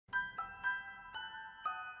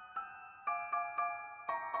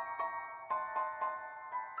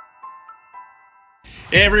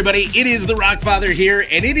Hey everybody, it is the Rockfather here,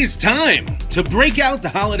 and it is time to break out the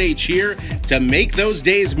holiday cheer to make those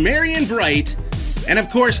days merry and bright. And of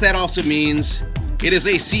course, that also means it is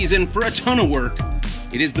a season for a ton of work.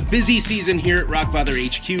 It is the busy season here at Rockfather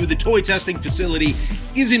HQ. The toy testing facility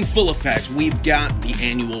is in full effect. We've got the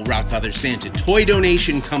annual Rockfather Santa toy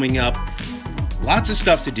donation coming up. Lots of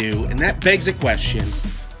stuff to do, and that begs a question.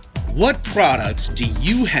 What products do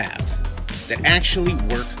you have that actually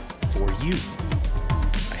work for you?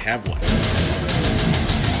 I have one.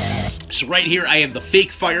 So right here, I have the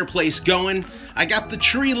fake fireplace going. I got the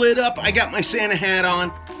tree lit up. I got my Santa hat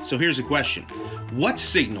on. So here's a question. What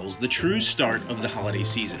signals the true start of the holiday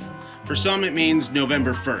season? For some, it means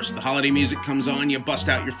November 1st. The holiday music comes on, you bust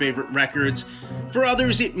out your favorite records. For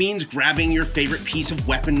others, it means grabbing your favorite piece of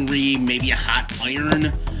weaponry, maybe a hot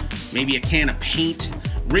iron, maybe a can of paint,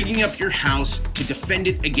 rigging up your house to defend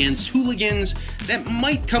it against hooligans that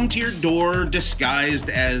might come to your door disguised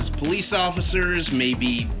as police officers,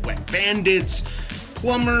 maybe wet bandits,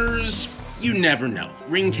 plumbers. You never know.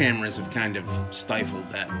 Ring cameras have kind of stifled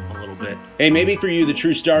that a little bit. Hey, maybe for you, the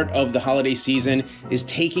true start of the holiday season is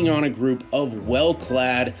taking on a group of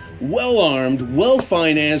well-clad, well-armed,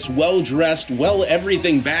 well-financed, well-dressed,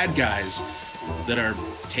 well-everything bad guys that are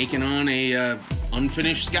taking on a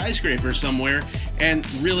unfinished skyscraper somewhere. And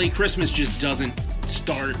really, Christmas just doesn't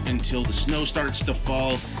start until the snow starts to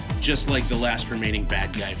fall, just like the last remaining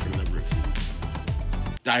bad guy from the roof.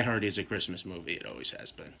 Die Hard is a Christmas movie, it always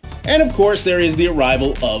has been. And of course, there is the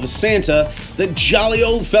arrival of Santa, the jolly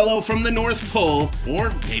old fellow from the North Pole,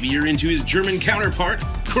 or maybe you're into his German counterpart,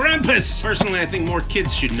 Krampus! Personally, I think more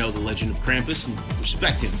kids should know the legend of Krampus and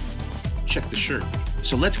respect him. Check the shirt.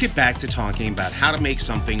 So let's get back to talking about how to make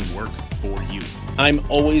something work for you. I'm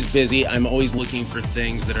always busy, I'm always looking for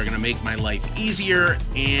things that are gonna make my life easier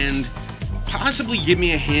and possibly give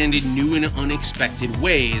me a hand in new and unexpected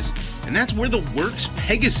ways. And that's where the WORX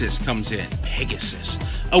Pegasus comes in. Pegasus,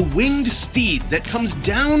 a winged steed that comes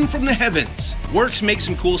down from the heavens. WORX makes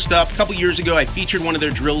some cool stuff. A couple years ago, I featured one of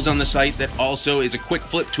their drills on the site that also is a quick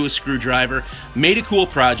flip to a screwdriver. Made a cool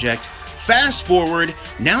project. Fast forward,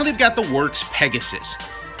 now they've got the WORX Pegasus.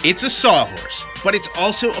 It's a Sawhorse, but it's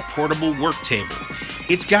also a portable work table.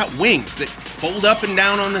 It's got wings that fold up and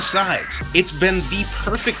down on the sides. It's been the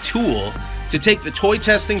perfect tool to take the toy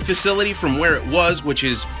testing facility from where it was, which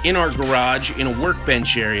is in our garage in a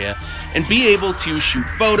workbench area, and be able to shoot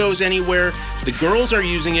photos anywhere. The girls are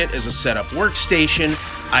using it as a setup workstation.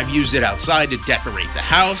 I've used it outside to decorate the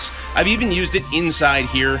house. I've even used it inside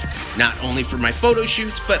here, not only for my photo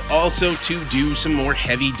shoots, but also to do some more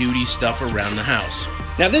heavy-duty stuff around the house.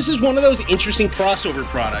 Now, this is one of those interesting crossover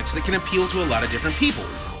products that can appeal to a lot of different people.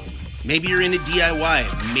 Maybe you're into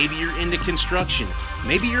DIY, maybe you're into construction,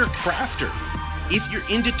 maybe you're a crafter. If you're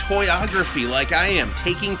into toyography like I am,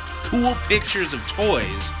 taking cool pictures of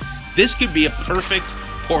toys, this could be a perfect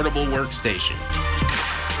portable workstation.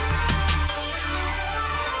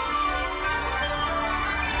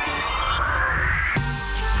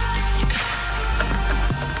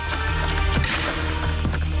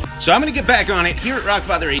 So I'm going to get back on it here at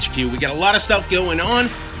Rockfather HQ. We got a lot of stuff going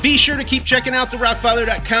on. Be sure to keep checking out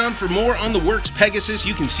therockfather.com for more on the WORX Pegasus.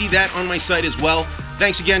 You can see that on my site as well.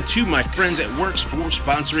 Thanks again to my friends at WORX for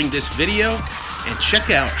sponsoring this video. And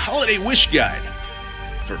check out Holiday Wish Guide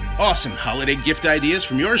for awesome holiday gift ideas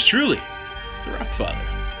from yours truly, the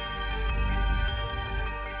Rockfather.